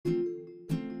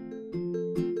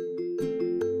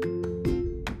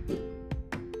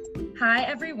Hi,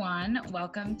 everyone.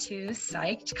 Welcome to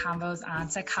Psyched Convos on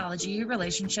Psychology,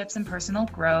 Relationships, and Personal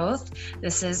Growth.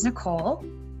 This is Nicole.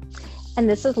 And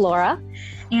this is Laura.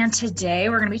 And today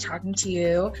we're going to be talking to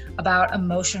you about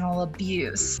emotional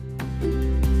abuse.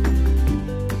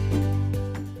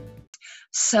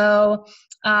 So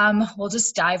we'll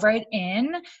just dive right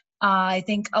in. I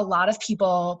think a lot of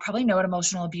people probably know what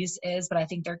emotional abuse is, but I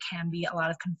think there can be a lot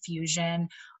of confusion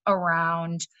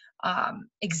around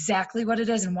exactly what it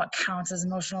is and what counts as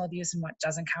emotional abuse and what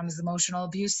doesn't count as emotional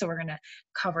abuse. So we're going to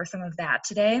cover some of that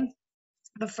today.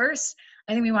 But first,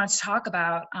 I think we want to talk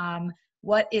about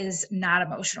what is not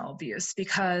emotional abuse,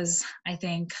 because I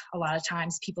think a lot of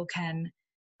times people can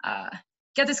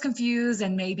get this confused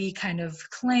and maybe kind of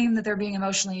claim that they're being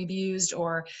emotionally abused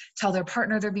or tell their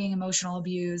partner they're being emotionally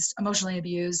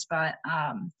abused. But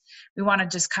we want to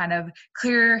just kind of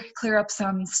clear up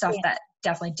some stuff that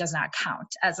definitely does not count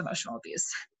as emotional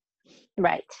abuse.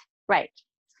 Right.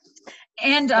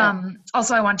 And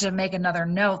also, I want to make another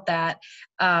note that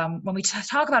when we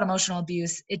talk about emotional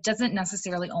abuse, it doesn't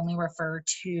necessarily only refer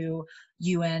to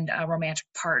you and a romantic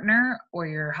partner or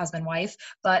your husband, wife,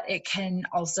 but it can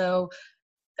also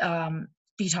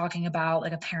be talking about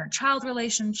like a parent-child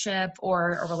relationship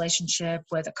or a relationship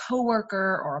with a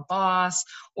coworker or a boss,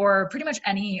 or pretty much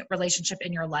any relationship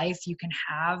in your life you can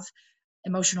have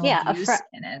emotional abuse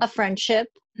in it. A friendship,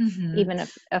 Mm-hmm. even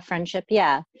a friendship.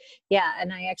 Yeah.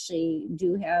 And I actually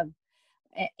do have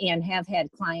and have had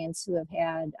clients who have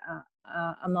had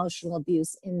emotional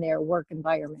abuse in their work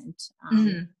environment.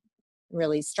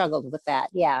 Really struggled with that.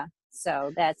 Yeah.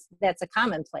 So that's a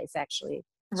commonplace, actually.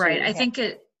 Right. I think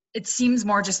it seems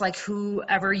more just like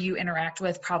whoever you interact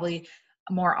with probably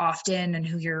more often, and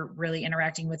who you're really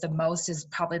interacting with the most is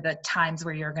probably the times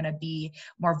where you're going to be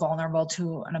more vulnerable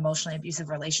to an emotionally abusive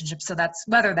relationship. So that's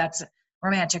whether that's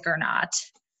romantic or not.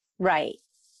 Right.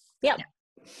 Yep. Yeah.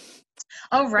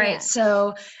 All right. Yeah.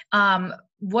 So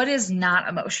what is not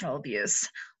emotional abuse?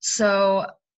 So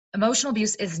emotional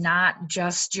abuse is not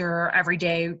just your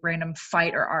everyday random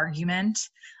fight or argument.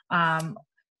 I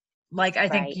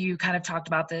think you kind of talked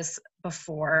about this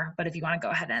before, but if you want to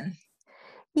go ahead and.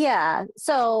 Yeah.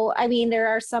 So, I mean, there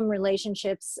are some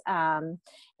relationships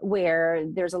where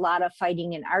there's a lot of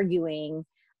fighting and arguing.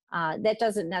 That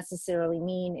doesn't necessarily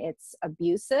mean it's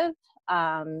abusive.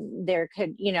 There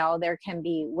can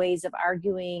be ways of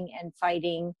arguing and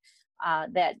fighting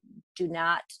that do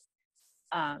not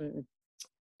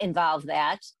involve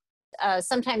that.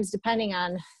 Sometimes, depending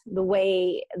on the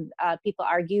way people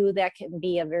argue, that can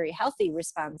be a very healthy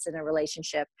response in a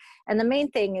relationship. And the main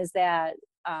thing is that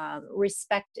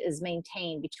respect is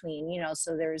maintained between,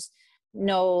 so there's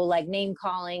no like name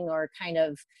calling or kind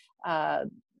of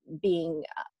being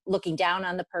looking down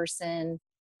on the person.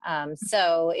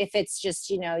 So if it's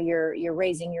just, you're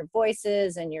raising your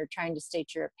voices and you're trying to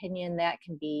state your opinion, that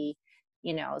can be,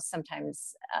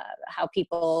 sometimes how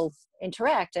people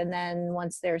interact. And then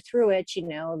once they're through it,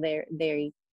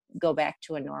 they go back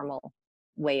to a normal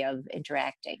way of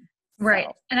interacting. Right.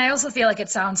 So. And I also feel like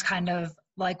it sounds kind of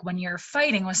like when you're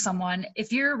fighting with someone,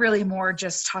 if you're really more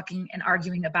just talking and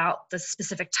arguing about the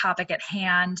specific topic at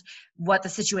hand, what the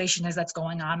situation is that's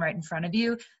going on right in front of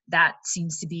you, that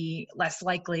seems to be less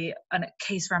likely a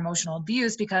case for emotional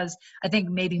abuse, because I think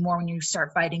maybe more when you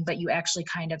start fighting, but you actually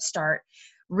kind of start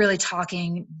really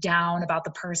talking down about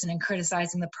the person and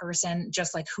criticizing the person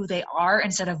just like who they are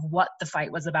instead of what the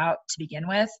fight was about to begin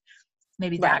with.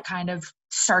 Maybe that kind of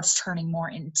starts turning more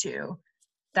into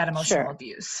that emotional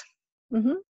abuse.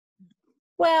 Mm-hmm.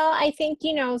 Well, I think,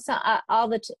 in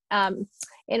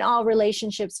all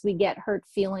relationships, we get hurt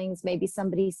feelings. Maybe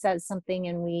somebody says something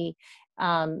and we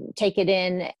take it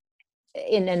in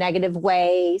a negative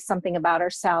way, something about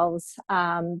ourselves.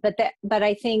 But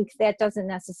I think that doesn't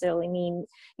necessarily mean,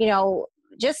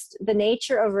 just the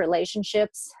nature of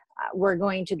relationships, we're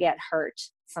going to get hurt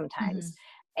sometimes.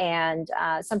 Mm-hmm. And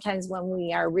sometimes when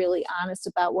we are really honest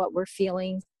about what we're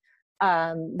feeling,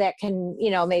 that can,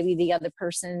 maybe the other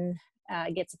person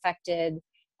gets affected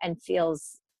and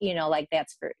feels, like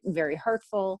that's very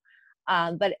hurtful.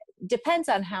 But it depends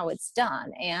on how it's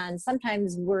done. And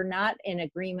sometimes we're not in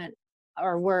agreement,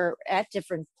 or we're at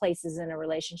different places in a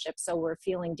relationship, so we're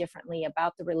feeling differently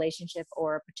about the relationship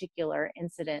or a particular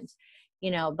incident,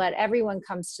 but everyone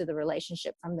comes to the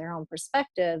relationship from their own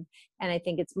perspective. And I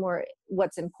think it's more,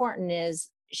 what's important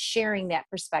is sharing that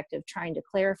perspective, trying to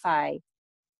clarify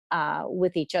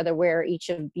with each other where each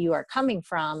of you are coming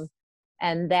from.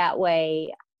 And that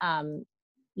way,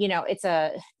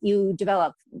 you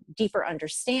develop deeper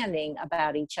understanding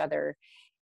about each other.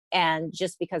 And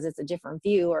just because it's a different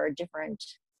view or a different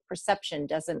perception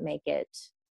doesn't make it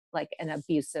like an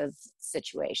abusive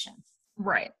situation.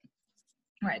 Right.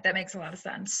 Right. That makes a lot of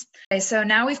sense. Okay, so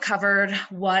now we've covered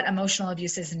what emotional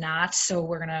abuse is not. So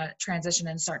we're going to transition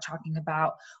and start talking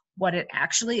about what it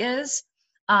actually is.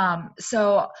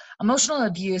 So emotional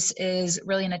abuse is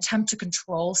really an attempt to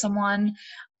control someone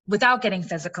without getting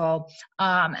physical.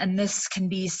 And this can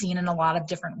be seen in a lot of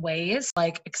different ways,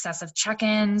 like excessive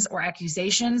check-ins or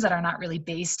accusations that are not really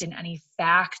based in any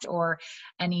fact or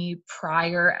any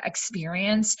prior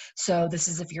experience. So this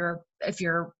is if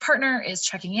your partner is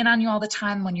checking in on you all the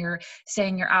time when you're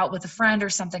saying you're out with a friend or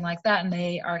something like that, and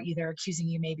they are either accusing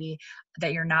you maybe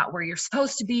that you're not where you're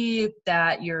supposed to be,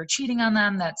 that you're cheating on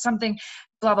them, that something,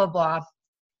 blah, blah, blah,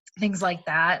 things like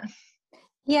that.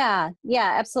 Yeah,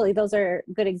 absolutely. Those are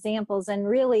good examples. And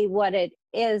really what it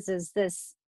is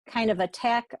this kind of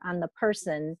attack on the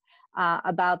person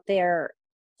about their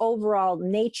overall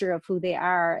nature of who they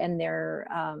are and their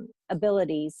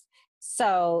abilities.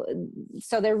 So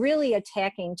they're really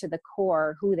attacking to the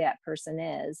core who that person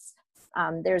is.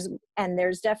 There's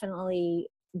definitely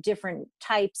different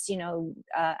types.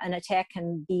 An attack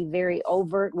can be very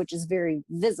overt, which is very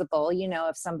visible.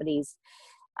 If somebody's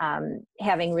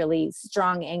having really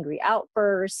strong angry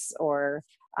outbursts or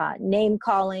name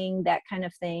calling, that kind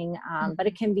of thing. But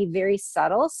it can be very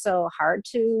subtle, so hard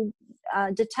to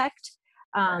detect.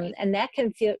 Right. And that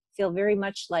can feel very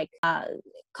much like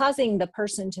causing the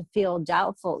person to feel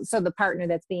doubtful. So the partner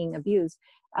that's being abused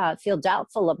feel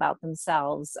doubtful about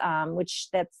themselves, which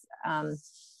that's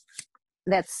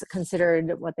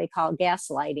considered what they call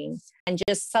gaslighting, and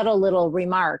just subtle little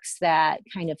remarks that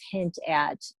kind of hint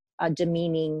at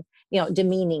demeaning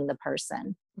the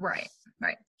person. Right.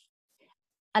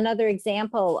 Another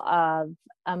example of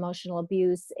emotional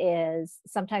abuse is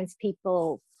sometimes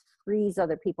people freeze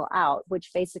other people out,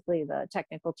 which basically the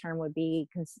technical term would be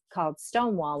called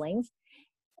stonewalling.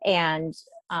 And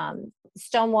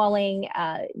stonewalling,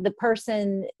 the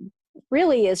person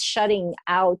really is shutting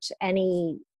out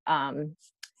any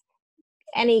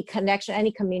connection,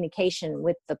 any communication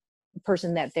with the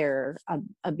person that they're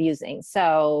abusing.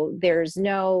 So there's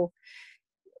no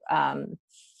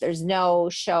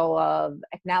show of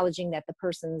acknowledging that the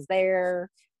person's there.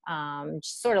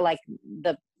 Sort of like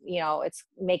it's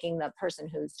making the person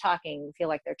who's talking feel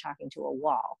like they're talking to a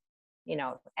wall.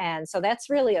 And so that's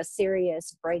really a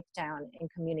serious breakdown in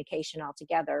communication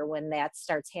altogether when that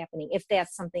starts happening, if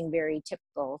that's something very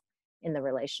typical in the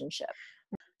relationship.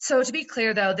 So to be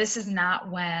clear, though, this is not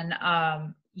when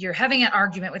you're having an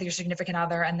argument with your significant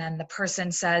other and then the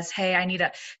person says, hey, I need to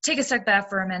take a step back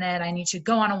for a minute. I need to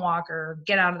go on a walk or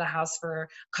get out of the house for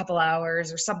a couple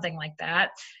hours or something like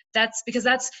that. That's because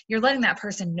you're letting that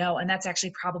person know. And that's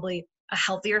actually probably a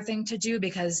healthier thing to do,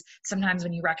 because sometimes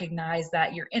when you recognize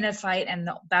that you're in a fight, and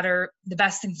the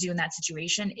best thing to do in that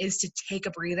situation is to take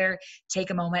a breather, take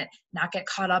a moment, not get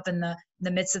caught up in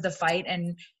the midst of the fight.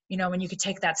 And when you could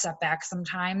take that step back,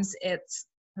 sometimes it's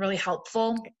really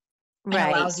helpful. And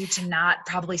allows you to not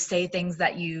probably say things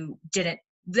that you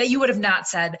would have not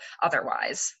said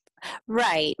otherwise.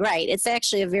 Right. It's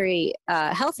actually a very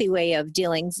healthy way of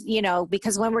dealing,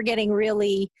 because when we're getting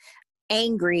really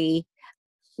angry,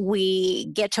 we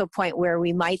get to a point where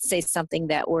we might say something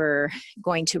that we're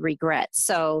going to regret.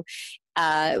 So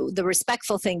the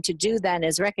respectful thing to do then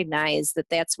is recognize that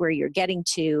that's where you're getting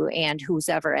to, and who's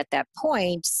ever at that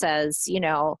point says,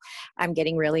 I'm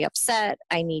getting really upset,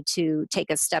 I need to take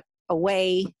a step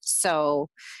away, so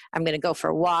I'm going to go for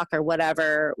a walk or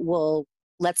whatever.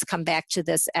 Let's come back to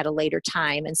this at a later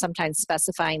time. And sometimes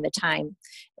specifying the time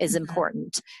is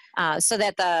important, so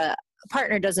that the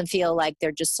partner doesn't feel like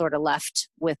they're just sort of left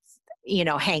with,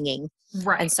 hanging.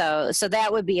 Right. And so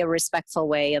that would be a respectful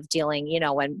way of dealing,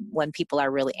 when people are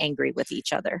really angry with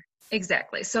each other.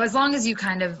 Exactly. So as long as you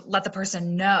kind of let the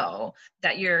person know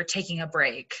that you're taking a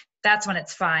break, that's when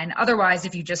it's fine. Otherwise,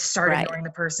 if you just start ignoring the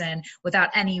person without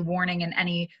any warning and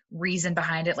any reason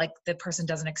behind it, like the person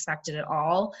doesn't expect it at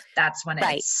all, that's when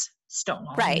it's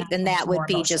stonewalling. Right. And that would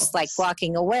be just like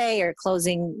walking away or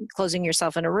closing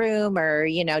yourself in a room, or,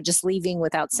 just leaving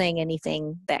without saying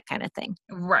anything, that kind of thing.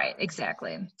 Right.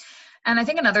 Exactly. And I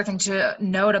think another thing to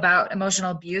note about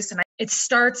emotional abuse, and it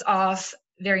starts off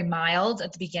very mild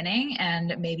at the beginning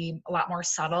and maybe a lot more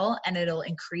subtle, and it'll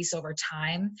increase over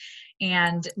time.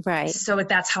 And so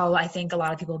that's how I think a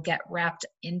lot of people get wrapped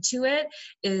into it,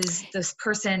 is this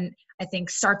person, I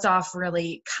think, starts off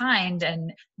really kind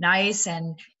and nice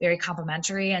and very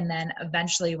complimentary, and then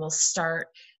eventually will start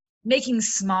making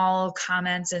small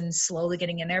comments and slowly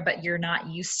getting in there, but you're not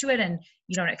used to it and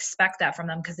you don't expect that from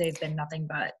them because they've been nothing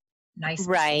but nice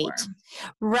before.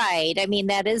 Right. I mean,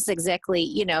 that is exactly,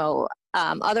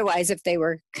 Otherwise, if they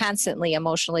were constantly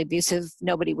emotionally abusive,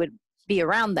 nobody would be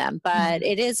around them. But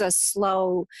it is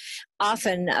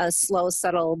often a slow,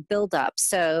 subtle buildup.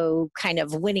 So kind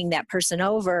of winning that person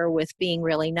over with being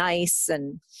really nice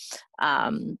and,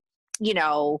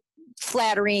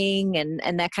 flattering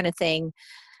and that kind of thing.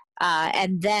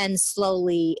 And then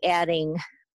slowly adding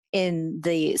in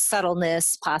the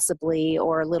subtleness possibly,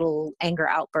 or little anger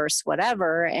outbursts,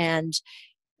 whatever, and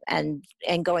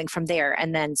going from there,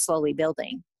 and then slowly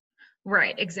building.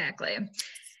 Right, exactly.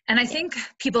 And I think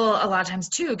people a lot of times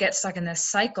too get stuck in this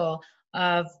cycle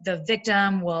of the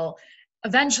victim will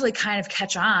eventually kind of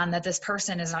catch on that this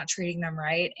person is not treating them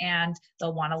right, and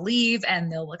they'll want to leave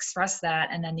and they'll express that,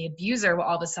 and then the abuser will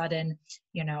all of a sudden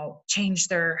change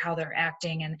how they're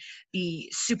acting and be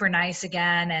super nice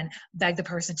again and beg the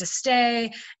person to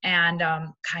stay, and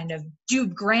kind of do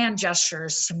grand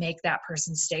gestures to make that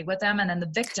person stay with them, and then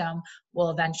the victim will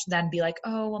eventually then be like,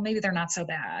 oh well, maybe they're not so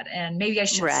bad and maybe I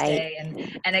should stay,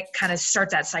 and it kind of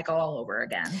starts that cycle all over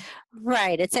again.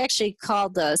 Right. It's actually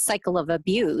called the cycle of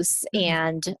abuse.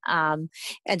 And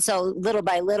so little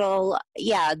by little,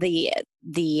 the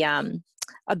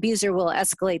abuser will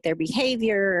escalate their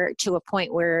behavior to a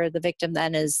point where the victim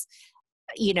then is,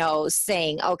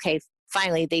 saying, okay,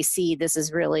 finally they see this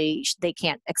is really, they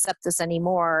can't accept this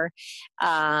anymore.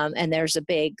 And there's a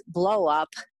big blow up,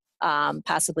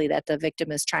 possibly that the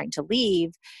victim is trying to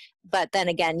leave. But then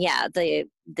again,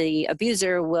 the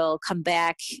abuser will come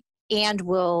back and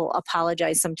will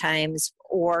apologize sometimes,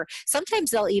 or sometimes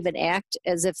they'll even act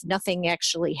as if nothing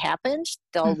actually happened.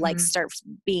 They'll like start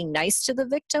being nice to the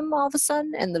victim all of a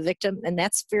sudden, and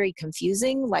that's very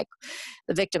confusing. Like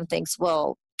the victim thinks,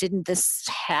 well, didn't this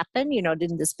happen?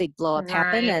 Didn't this big blow up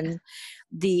happen? And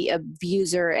the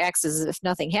abuser acts as if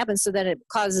nothing happened. So then it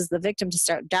causes the victim to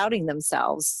start doubting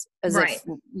themselves as if,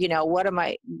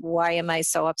 why am I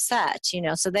so upset?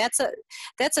 So that's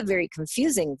a very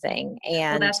confusing thing.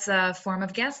 And that's a form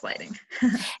of gaslighting.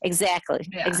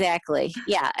 Exactly.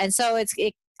 Yeah. And so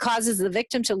it causes the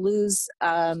victim to lose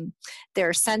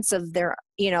their sense of their,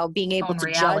 being able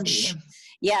to judge.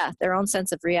 Yeah, their own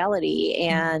sense of reality.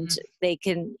 And they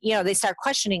can, they start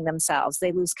questioning themselves.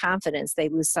 They lose confidence. They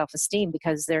lose self-esteem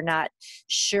because they're not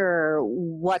sure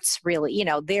what's really,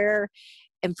 their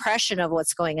impression of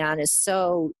what's going on is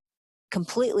so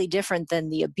completely different than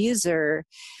the abuser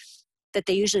that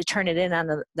they usually turn it in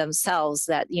on themselves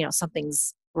that,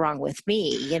 something's wrong with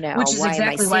me, which is why exactly am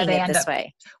I why seeing they it end this up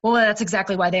way? Well, that's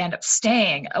exactly why they end up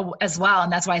staying as well.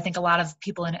 And that's why I think a lot of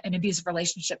people in an abusive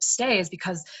relationship stay, is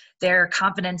because their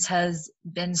confidence has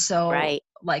been so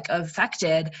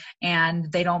affected, and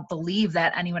they don't believe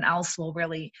that anyone else will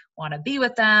really want to be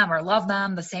with them or love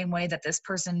them the same way that this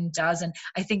person does. And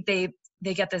I think they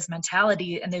get this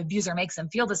mentality, and the abuser makes them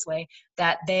feel this way,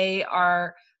 that they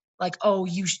are like, oh,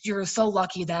 you're so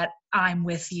lucky that I'm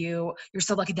with you. You're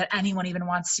so lucky that anyone even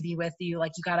wants to be with you.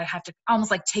 Like, you gotta have to almost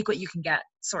like take what you can get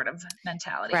sort of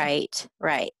mentality.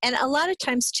 Right. And a lot of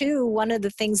times too, one of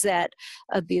the things that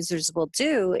abusers will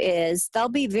do is they'll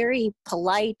be very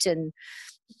polite and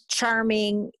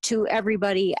charming to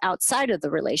everybody outside of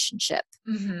the relationship.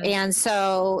 And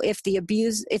so if the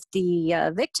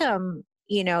victim,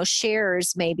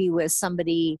 shares maybe with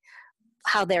somebody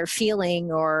how they're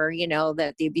feeling, or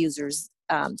that the abuser's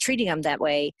treating them that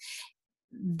way,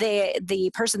 the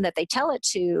person that they tell it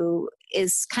to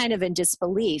is kind of in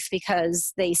disbelief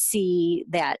because they see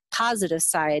that positive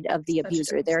side of the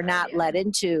abuser. They're not let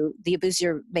into, the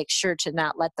abuser makes sure to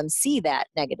not let them see that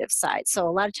negative side. So a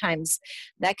lot of times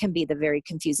that can be the very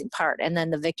confusing part. And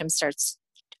then the victim starts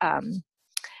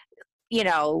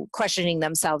questioning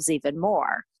themselves even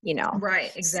more,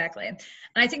 Right, exactly. And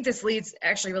I think this leads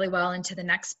actually really well into the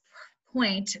next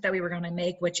point that we were going to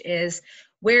make, which is,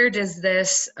 where does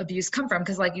this abuse come from?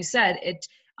 Because like you said,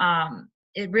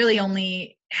 it really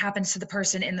only happens to the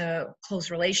person in the close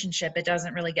relationship. It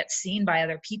doesn't really get seen by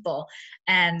other people.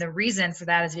 And the reason for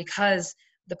that is because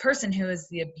the person who is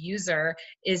the abuser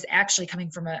is actually coming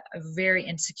from a very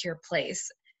insecure place.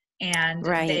 And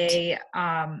they,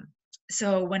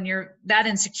 so when you're that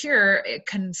insecure, it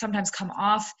can sometimes come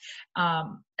off,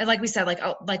 and like we said, like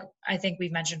I think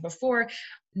we've mentioned before,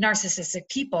 narcissistic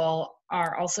people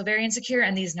are also very insecure,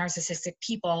 and these narcissistic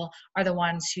people are the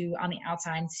ones who on the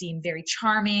outside seem very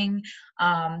charming.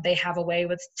 They have a way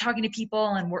with talking to people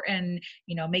and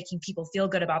making people feel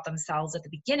good about themselves at the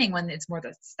beginning, when it's more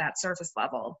that surface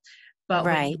level. But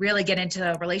when you really get into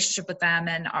a relationship with them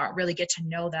and really get to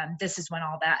know them, this is when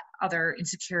all that other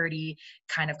insecurity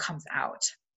kind of comes out.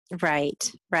 Right.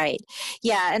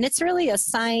 Yeah. And it's really a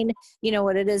sign,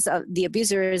 what it is, the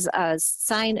abuser is a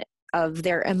sign of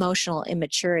their emotional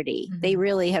immaturity. Mm-hmm. They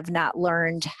really have not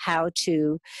learned how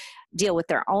to deal with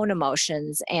their own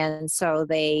emotions. And so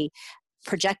they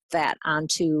project that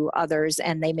onto others,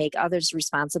 and they make others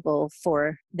responsible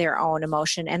for their own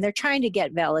emotion. And they're trying to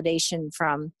get validation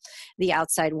from the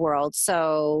outside world.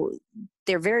 So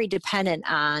they're very dependent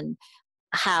on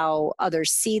how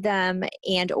others see them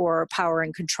and or power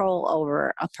and control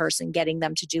over a person, getting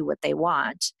them to do what they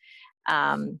want.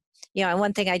 And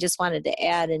one thing I just wanted to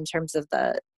add in terms of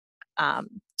the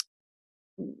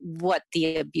what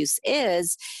the abuse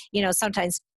is,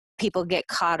 sometimes people get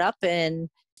caught up in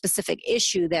specific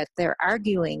issue that they're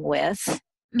arguing with,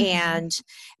 Mm-hmm.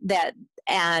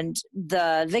 and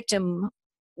the victim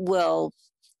will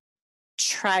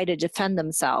try to defend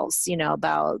themselves,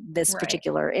 about this Right.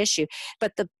 particular issue.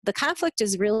 But the conflict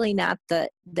is really not the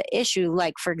issue.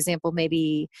 Like, for example,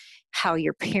 maybe how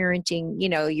you're parenting,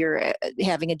 you're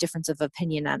having a difference of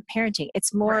opinion on parenting.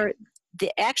 It's more, Right.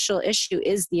 the actual issue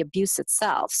is the abuse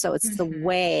itself. So it's the Mm-hmm.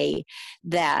 way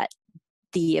that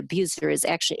the abuser is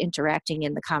actually interacting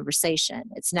in the conversation.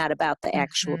 It's not about the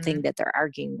actual Mm-hmm. thing that they're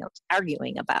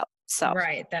arguing about. So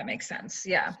Right. That makes sense.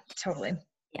 Yeah, totally.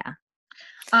 yeah.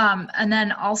 And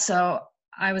then also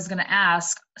I was going to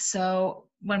ask, so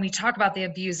when we talk about the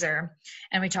abuser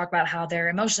and we talk about how they're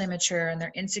emotionally mature and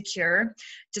they're insecure,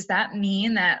 does that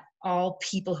mean that all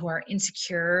people who are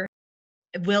insecure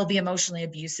will be emotionally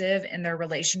abusive in their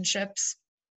relationships?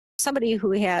 Somebody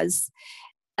who has,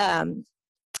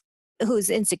 who's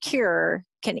insecure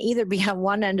can either be on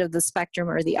one end of the spectrum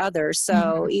or the other. So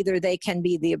Mm-hmm. either they can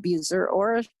be the abuser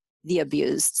or the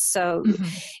abused. So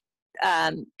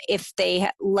if they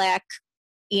lack,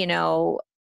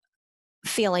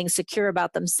 feeling secure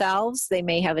about themselves, they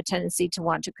may have a tendency to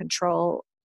want to control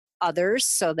others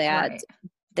so that Right.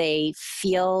 they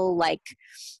feel like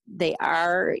they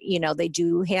are, they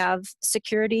do have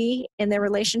security in their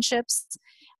relationships.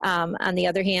 On the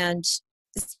other hand,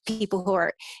 people who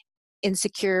are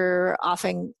insecure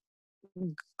often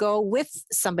go with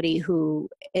somebody who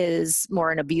is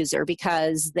more an abuser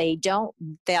because they don't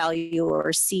value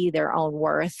or see their own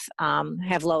worth,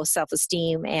 have low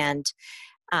self-esteem, and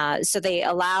so they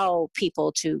allow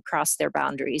people to cross their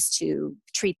boundaries to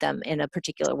treat them in a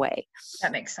particular way.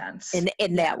 That makes sense.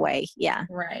 In that way, yeah.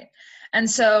 Right. And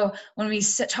so when we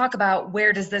talk about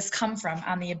where does this come from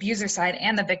on the abuser side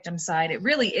and the victim side, it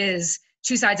really is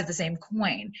two sides of the same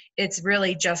coin. It's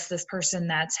really just this person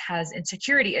that has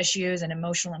insecurity issues and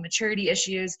emotional immaturity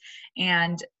issues,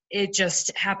 and it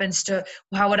just happens to,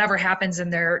 whatever happens in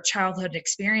their childhood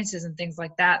experiences and things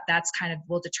like that, that's kind of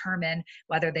will determine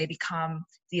whether they become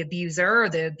the abuser or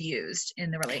the abused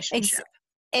in the relationship.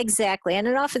 Exactly. And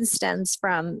it often stems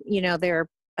from, their,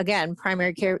 again,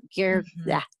 primary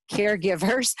Mm-hmm.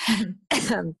 caregivers,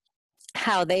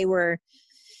 how they were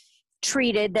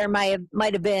treated. There might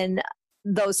have been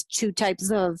those two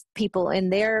types of people in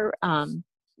their,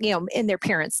 in their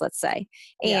parents, let's say.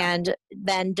 Yeah. And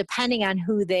then depending on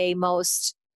who they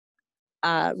most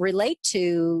relate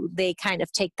to, they kind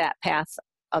of take that path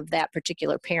of that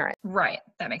particular parent. Right.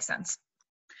 That makes sense.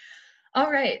 All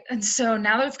right. And so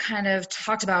now that we've kind of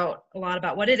talked about a lot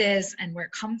about what it is and where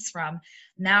it comes from,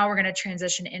 now we're going to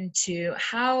transition into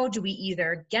how do we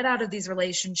either get out of these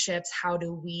relationships? How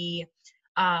do we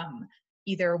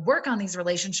either work on these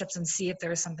relationships and see if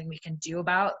there's something we can do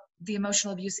about the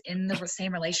emotional abuse in the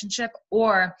same relationship?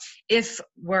 Or if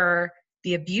we're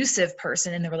the abusive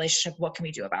person in the relationship, what can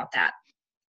we do about that?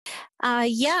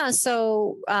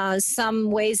 So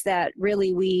some ways that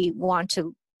really we want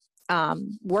to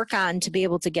work on to be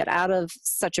able to get out of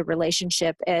such a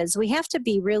relationship is we have to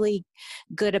be really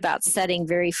good about setting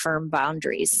very firm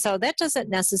boundaries. So that doesn't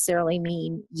necessarily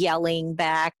mean yelling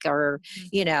back or,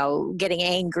 getting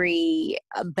angry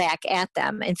back at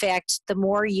them. In fact, the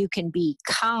more you can be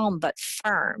calm but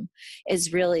firm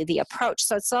is really the approach.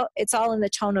 So it's all in the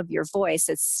tone of your voice.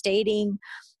 It's stating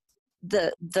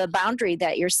the boundary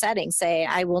that you're setting. Say,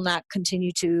 I will not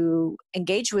continue to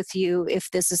engage with you if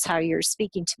this is how you're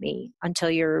speaking to me, until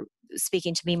you're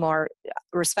speaking to me more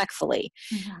respectfully.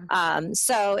 Mm-hmm.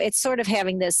 So it's sort of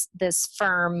having this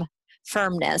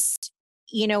firmness.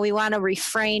 We want to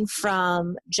refrain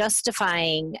from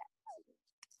justifying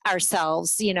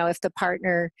ourselves. If the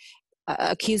partner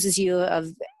accuses you of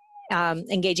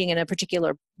engaging in a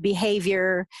particular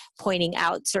behavior, pointing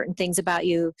out certain things about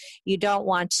you, you don't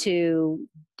want to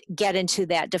get into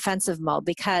that defensive mode,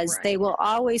 because Right. they will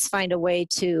always find a way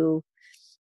to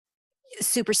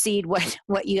supersede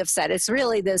what you have said. It's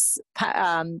really this,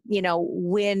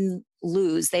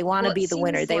 win-lose. They want to be the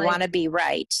winner. They want to be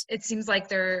right. It seems like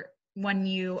they're when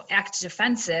you act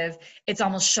defensive, it's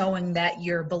almost showing that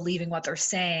you're believing what they're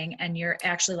saying and you're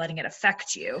actually letting it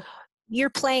affect you. You're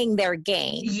playing their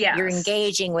game. You're Yes.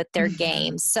 engaging with their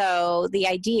game. So the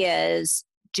idea is,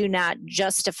 do not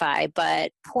justify,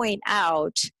 but point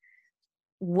out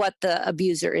what the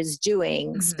abuser is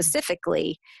doing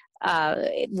specifically.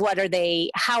 What are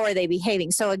they, how are they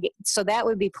behaving? So that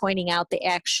would be pointing out the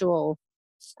actual,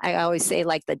 I always say,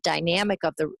 like, the dynamic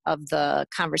of the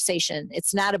conversation.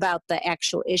 It's not about the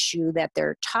actual issue that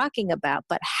they're talking about,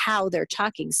 but how they're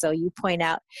talking. So you point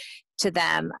out to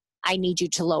them, I need you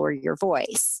to lower your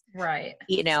voice. Right.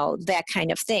 You know, that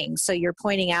kind of thing. So you're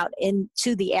pointing out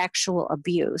into the actual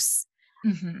abuse.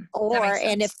 Or,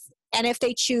 and if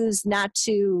they choose not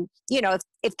to, you know,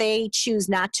 if they choose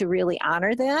not to really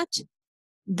honor that,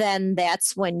 then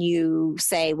that's when you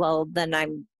say, well, then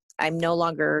I'm no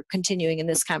longer continuing in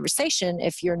this conversation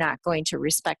if you're not going to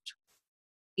respect,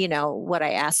 you know, what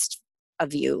I asked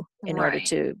of you in order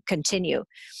to continue.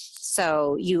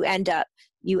 So you end up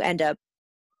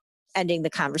ending the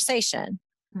conversation.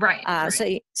 Right.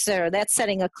 So that's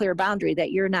setting a clear boundary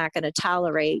that you're not going to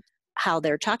tolerate how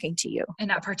they're talking to you. And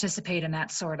not participate in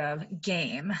that sort of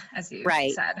game, as you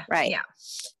said. Right. Yeah.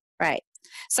 Right.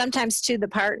 Sometimes too,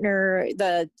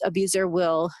 the abuser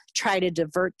will try to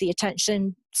divert the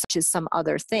attention to some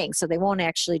other thing. So they won't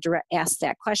actually ask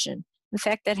that question. In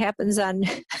fact, that happens on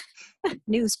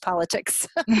news politics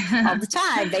all the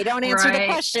time. They don't answer the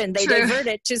question. They divert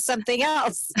it to something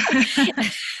else.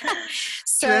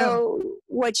 So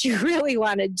what you really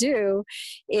want to do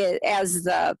is, as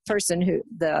the person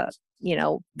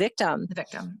victim,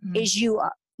 is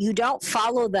you don't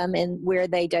follow them in where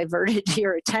they diverted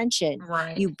your attention.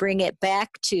 Right. You bring it back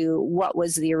to what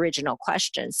was the original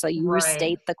question. So you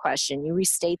restate the question, you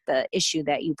restate the issue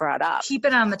that you brought up. Keep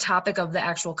it on the topic of the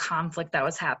actual conflict that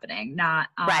was happening, not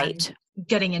on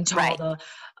getting into all the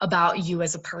about you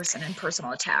as a person and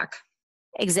personal attack.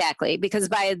 Exactly. Because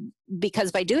by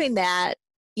doing that,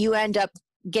 you end up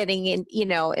getting in,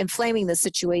 inflaming the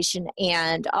situation.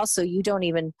 And also you don't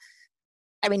even,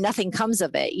 nothing comes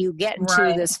of it. You get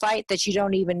into this fight that you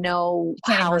don't even know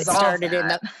how it started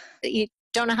you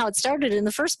don't know how it started in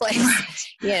the first place,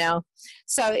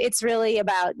 So it's really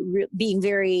about being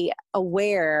very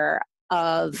aware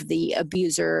of the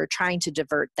abuser trying to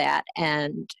divert that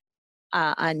and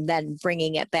then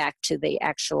bringing it back to the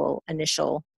actual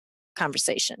initial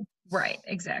conversation. Right,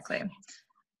 exactly.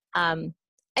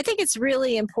 I think it's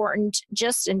really important,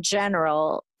 just in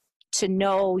general, to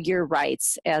know your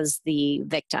rights as the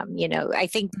victim. I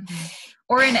think,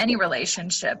 or in any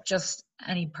relationship, just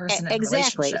any person in a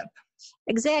relationship.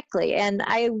 Exactly. And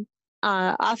I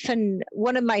often,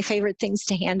 one of my favorite things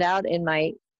to hand out in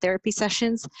my therapy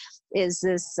sessions is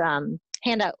this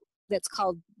handout that's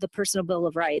called the Personal Bill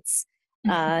of Rights.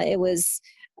 It was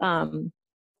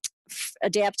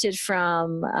adapted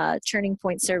from Turning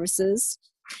Point Services,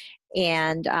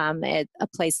 and a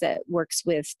place that works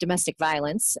with domestic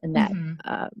violence and that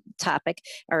topic,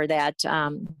 or that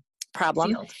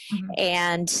problem.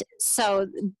 And so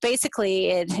basically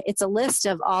it's a list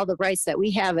of all the rights that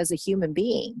we have as a human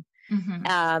being.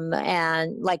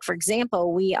 And like, for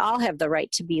example, we all have the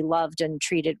right to be loved and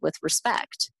treated with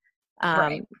respect.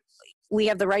 We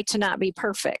have the right to not be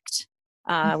perfect.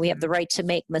 We have the right to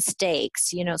make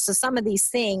mistakes, so some of these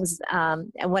things, and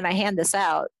when I hand this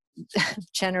out,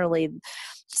 generally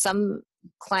some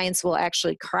clients will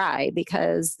actually cry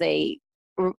because they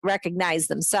recognize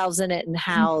themselves in it and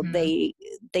how they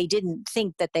didn't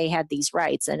think that they had these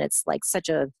rights. And it's like such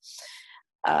a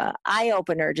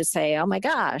eye-opener to say, oh my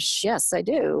gosh, yes, I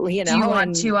do. Do you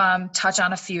want to touch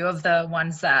on a few of the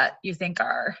ones that you think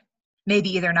are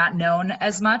maybe either not known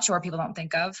as much or people don't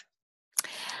think of?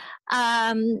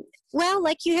 Well,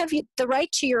 like, you have the right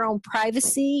to your own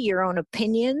privacy, your own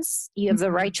opinions. You have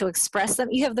the right to express them.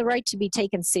 You have the right to be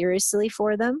taken seriously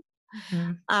for them.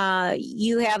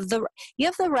 You have the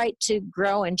right to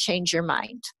grow and change your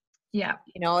mind. Yeah.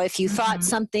 If you thought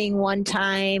something one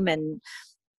time and,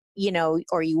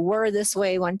 or you were this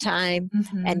way one time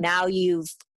and now you've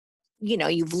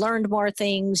learned more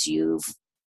things, you've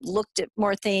looked at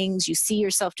more things, you see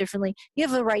yourself differently, you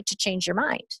have a right to change your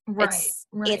mind.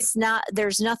 It's not,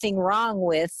 there's nothing wrong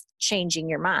with changing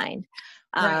your mind.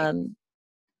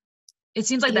 It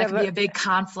seems like that could be a big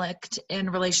conflict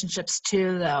in relationships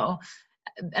too, though.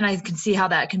 And I can see how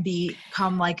that can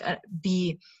become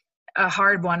be a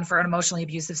hard one for an emotionally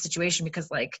abusive situation,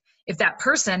 because like, if that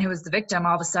person who is the victim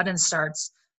all of a sudden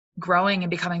starts growing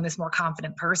and becoming this more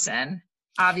confident person,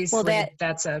 obviously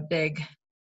that's a big...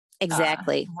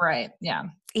 Exactly. Right. Yeah.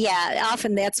 Yeah.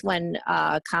 Often that's when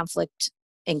conflict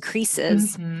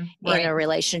increases in Right. a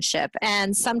relationship.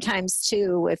 And sometimes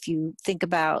too, if you think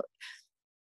about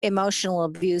emotional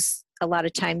abuse, a lot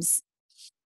of times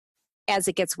as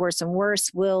it gets worse and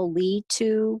worse will lead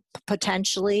to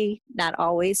potentially, not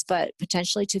always, but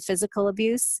potentially to physical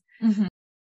abuse. Hmm.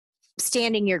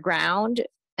 Standing your ground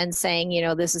and saying,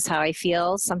 this is how I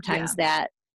feel, sometimes Yeah.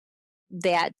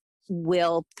 that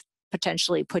will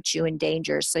potentially put you in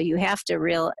danger. So you have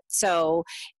to so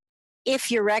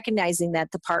if you're recognizing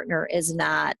that the partner is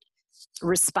not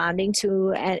responding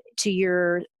to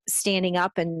your standing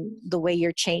up and the way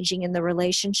you're changing in the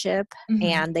relationship, Hmm.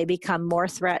 and they become more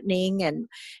threatening and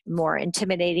more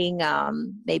intimidating,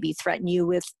 maybe threaten you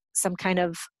with some kind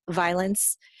of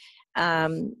violence,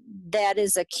 that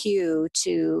is a cue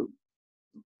to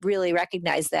really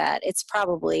recognize that it's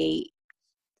probably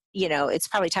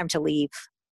time to leave,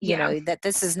 Yeah. that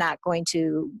this is not going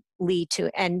to lead to,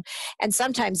 and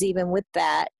sometimes even with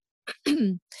that,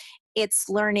 it's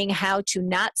learning how to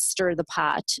not stir the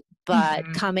pot, but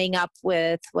Hmm. coming up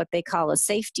with what they call a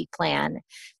safety plan.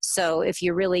 So if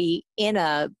you're really in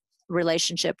a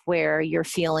relationship where you're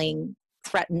feeling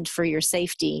threatened for your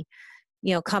safety,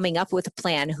 coming up with a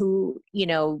plan,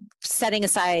 setting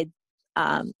aside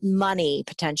money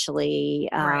potentially,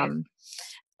 Right.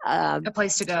 uh, A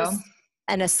place to go. just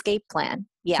an escape plan.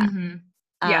 Yeah. Hmm.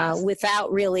 Yes.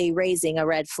 Without really raising a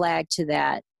red flag to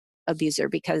that abuser,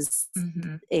 because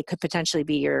Hmm. it could potentially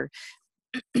be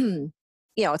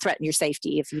threaten your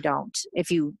safety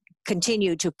if you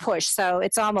continue to push. So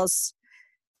it's almost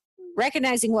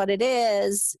recognizing what it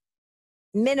is,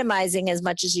 minimizing as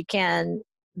much as you can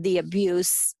the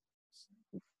abuse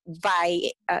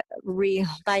by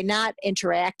not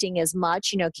interacting as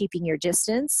much, keeping your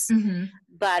distance, Hmm.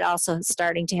 but also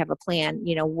starting to have a plan,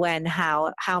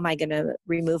 how am I going to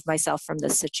remove myself from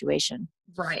this situation?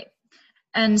 Right.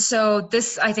 And so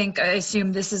this, I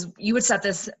assume you would set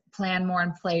this plan more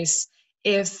in place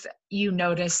if you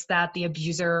notice that the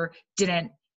abuser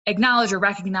didn't acknowledge or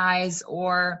recognize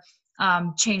or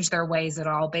change their ways at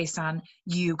all based on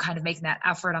you kind of making that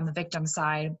effort on the victim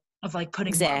side of like putting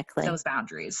more Exactly. those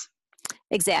boundaries.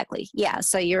 Exactly. Yeah.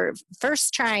 So you're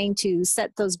first trying to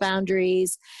set those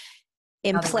boundaries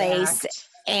in How they place react.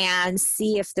 and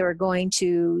see if they're going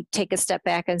to take a step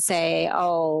back and say,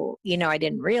 oh, I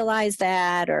didn't realize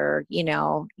that, or,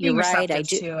 you're Being right. receptive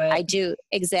to it. I do.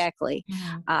 Exactly.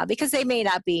 Mhm. Because they may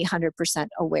not be 100%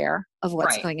 aware of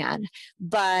what's Right. going on.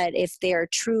 But if they're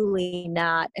truly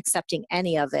not accepting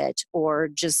any of it, or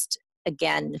just,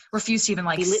 again, Refuse to even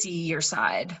like beli- see your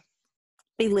side.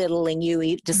 belittling you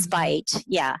Hmm. despite,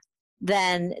 yeah,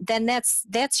 then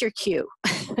that's your cue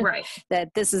Right.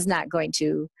 that this is not going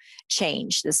to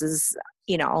change. This is,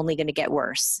 only going to get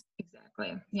worse.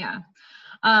 Exactly. Yeah.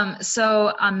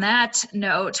 So on that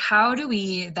note, how do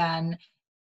we then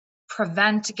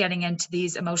prevent getting into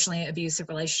these emotionally abusive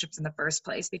relationships in the first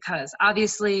place? Because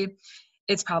obviously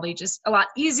it's probably just a lot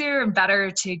easier and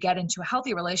better to get into a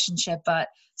healthy relationship. But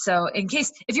so in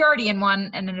case, if you're already in one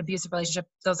and an abusive relationship,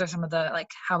 those are some of the like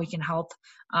how we can help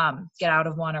get out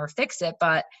of one or fix it.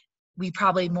 But we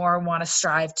probably more want to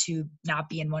strive to not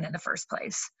be in one in the first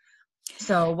place.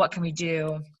 So what can we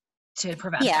do to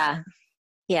prevent that? Yeah.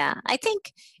 Yeah. I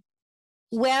think,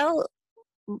 well,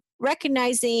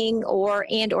 recognizing or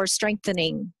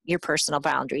strengthening your personal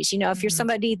boundaries. If you're Hmm.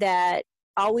 somebody that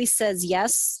always says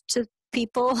yes to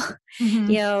people, Hmm.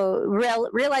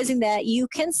 realizing that you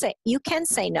can say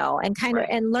no, and Right.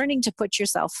 and learning to put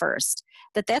yourself first,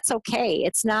 that's okay.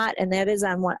 It's not, and that is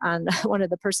on one of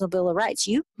the personal bill of rights.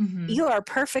 You Hmm. are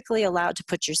perfectly allowed to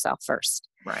put yourself first.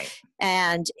 Right.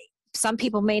 And some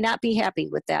people may not be happy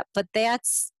with that, but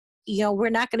we're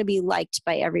not going to be liked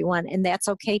by everyone, and that's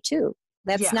okay too.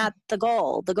 That's Yeah. not the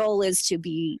goal. The goal is to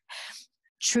be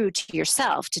true to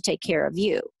yourself, to take care of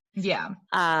you. Yeah.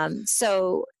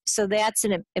 So that's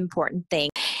an important thing.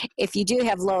 If you do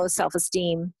have low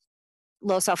self-esteem,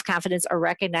 low self-confidence, or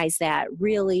recognize that,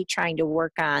 really trying to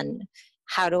work on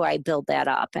how do I build that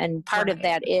up. And part of Right.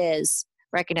 that is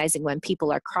recognizing when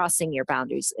people are crossing your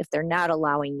boundaries, if they're not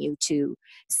allowing you to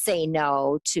say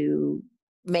no, to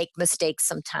make mistakes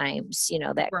sometimes,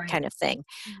 that Right. kind of thing.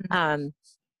 Mhm. Um,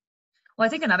 Well, I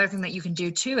think another thing that you can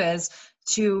do too is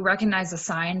to recognize the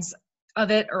signs of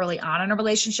it early on in a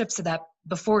relationship so that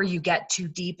before you get too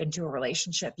deep into a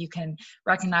relationship, you can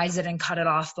recognize it and cut it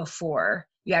off before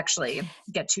you actually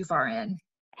get too far in.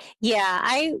 yeah,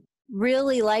 I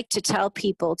really like to tell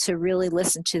people to really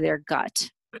listen to their gut.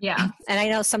 Yeah. And I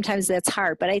know sometimes that's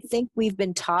hard, but I think we've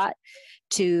been taught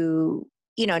to,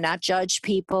 not judge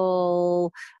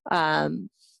people, um,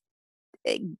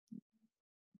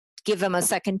 give them a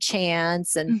second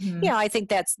chance. And, Mm-hmm. I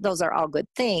think those are all good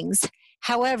things.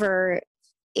 However,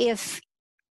 if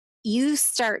you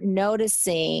start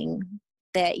noticing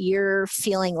that you're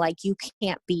feeling like you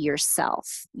can't be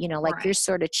yourself, like you're Right.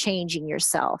 sort of changing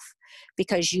yourself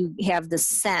because you have the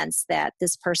sense that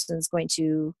this person's going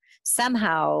to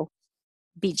somehow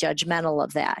be judgmental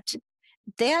of that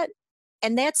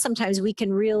sometimes we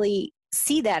can really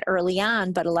see that early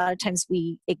on, but a lot of times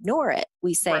we ignore it.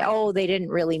 We say, Right. oh, they didn't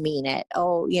really mean it.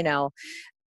 Oh,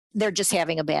 they're just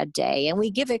having a bad day. And we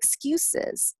give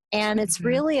excuses. And it's Mm-hmm.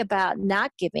 really about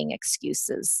not giving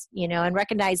excuses, and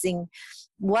recognizing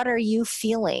what are you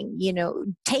feeling,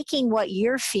 taking what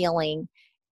you're feeling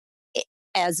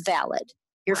as valid.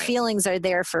 Your Right. feelings are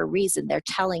there for a reason. They're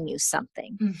telling you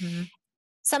something. Mm-hmm.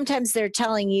 Sometimes they're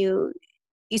telling you,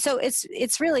 so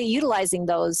it's really utilizing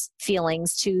those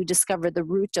feelings to discover the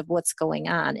root of what's going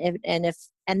on.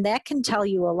 And that can tell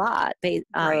you a lot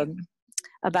Right.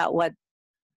 about what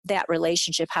that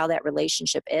relationship, how that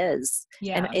relationship is.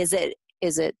 And Yeah.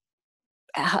 is it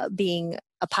being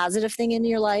a positive thing in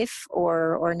your life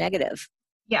or negative?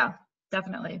 Yeah,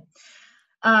 definitely.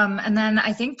 And then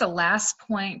I think the last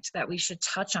point that we should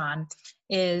touch on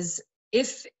is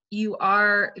if you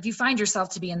find yourself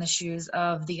to be in the shoes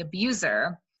of the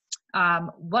abuser,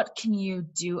 what can you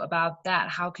do about that?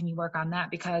 How can you work on that?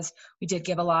 Because we did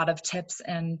give a lot of tips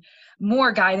and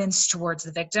more guidance towards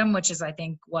the victim, which is, I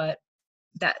think, what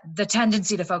that the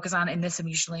tendency to focus on in this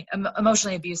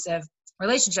emotionally abusive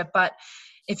relationship. But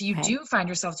if you Okay. do find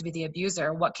yourself to be the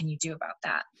abuser, what can you do about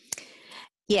that?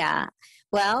 Yeah.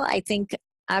 Well, I think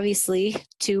obviously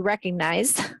to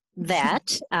recognize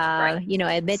that, Right.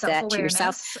 admit that to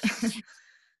yourself, Self-awareness.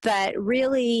 but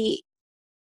really,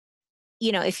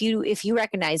 if you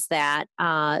recognize that,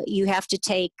 you have to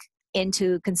take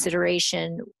into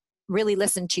consideration, really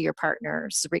listen to your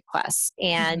partner's requests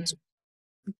and Mhm.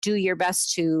 do your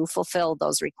best to fulfill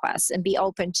those requests and be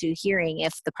open to hearing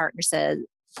if the partner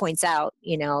points out,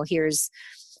 here's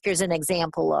an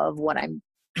example of what I'm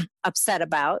upset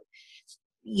about,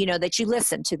 that you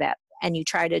listen to that and you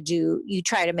try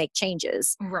to make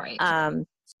changes. Right.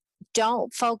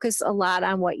 Don't focus a lot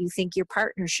on what you think your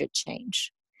partner should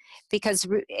change, because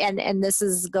and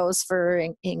goes for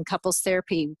in couples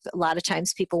therapy. A lot of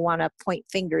times people want to point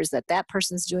fingers that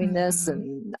person's doing this,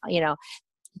 Mhm. and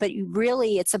but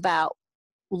it's about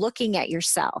looking at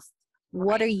yourself.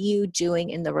 What are Right. you doing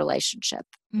in the relationship?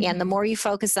 And the Mhm. more you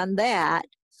focus on that,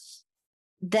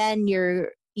 then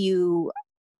you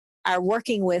are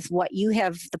working with what you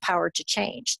have the power to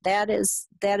change. That is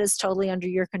totally under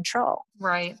your control.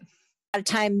 Right. A lot of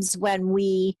times when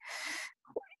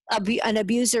an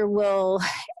abuser will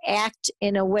act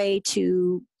in a way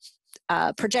to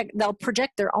they'll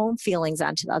project their own feelings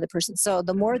onto the other person. So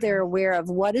the more they're Mhm. aware of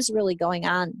what is really going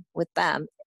on with them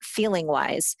feeling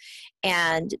wise,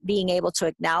 and being able to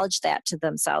acknowledge that to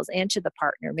themselves and to the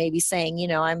partner, maybe saying,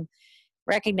 I'm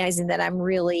recognizing that I'm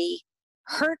really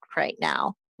hurt right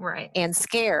now Right. and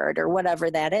scared, or whatever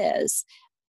that is,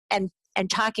 and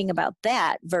talking about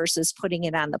that versus putting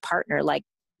it on the partner, like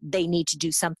they need to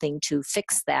do something to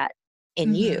fix that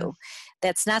in Mhm. you.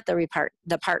 That's not the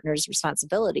partner's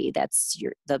responsibility. That's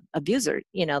the abuser,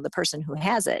 the person who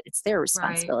has it. It's their Right.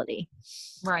 responsibility.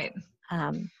 Right.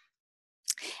 um,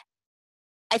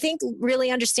 I think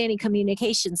really understanding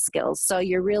communication skills. So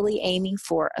you're really aiming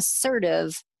for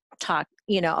assertive talk,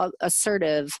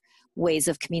 assertive ways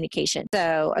of communication.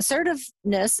 So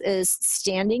assertiveness is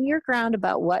standing your ground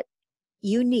about what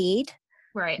you need,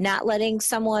 Right. not letting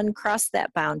someone cross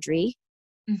that boundary,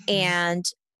 Mhm. and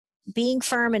being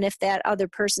firm. And if that other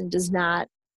person does not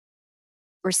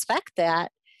respect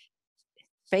that,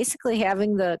 basically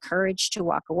having the courage to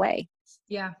walk away.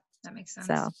 Yeah, that makes sense.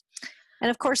 So, and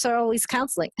of course, there are always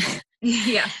counseling.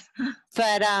 Yes.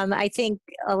 But I think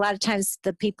a lot of times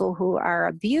the people who are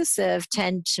abusive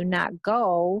tend to not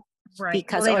go Right.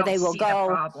 Well, they or don't they will see the go.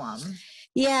 problem.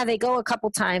 Yeah, they go a couple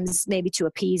times maybe to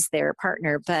appease their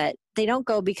partner, but they don't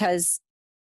go because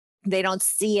they don't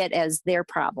see it as their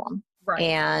problem. Right.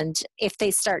 And if they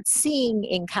start seeing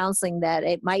in counseling that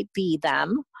it might be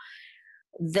them,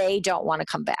 they don't want to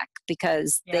come back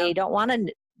because Yeah. they don't want to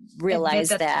Admit realize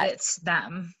that that. it's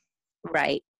them.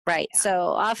 Right, right. Yeah. So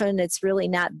often it's really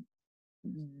not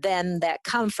them that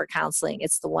come for counseling.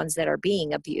 It's the ones that are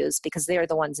being abused because they're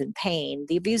the ones in pain.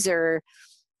 The abuser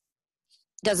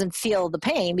doesn't feel the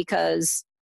pain because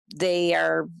they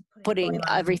are Putting putting blame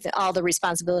on. all the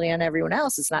responsibility on everyone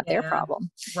else. It's not their Yeah. problem,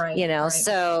 Right. Right.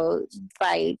 so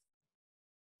by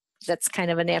that's kind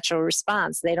of a natural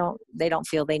response. They don't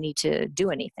feel they need to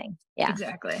do anything. Yeah.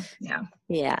 Exactly. Yeah.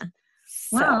 Yeah.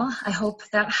 Well, I hope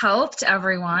that helped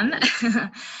everyone.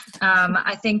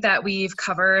 I think that we've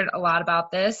covered a lot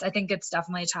about this. I think it's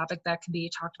definitely a topic that can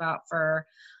be talked about for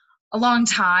a long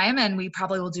time, and we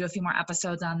probably will do a few more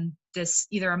episodes on this,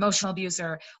 either emotional abuse,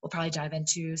 or we'll probably dive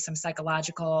into some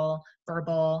psychological,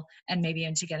 verbal, and maybe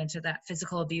get into that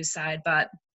physical abuse side. But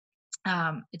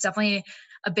it's definitely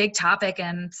a big topic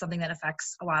and something that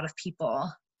affects a lot of people.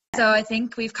 So I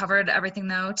think we've covered everything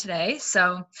though today.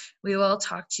 So we will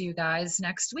talk to you guys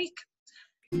next week.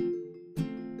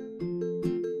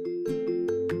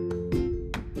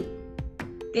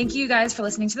 Thank you guys for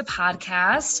listening to the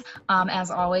podcast.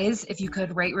 As always, if you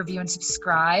could rate, review, and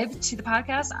subscribe to the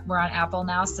podcast. We're on Apple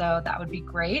now, so that would be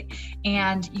great.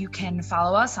 And you can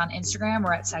follow us on Instagram.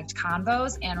 We're at Psyched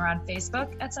Convos, and we're on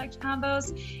Facebook at Psyched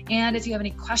Convos. And if you have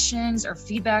any questions or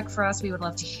feedback for us, we would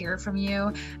love to hear from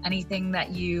you. Anything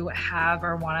that you have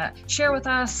or want to share with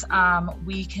us,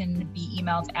 we can be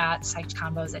emailed at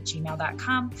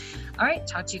psychedconvos@gmail.com. All right,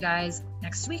 talk to you guys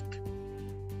next week.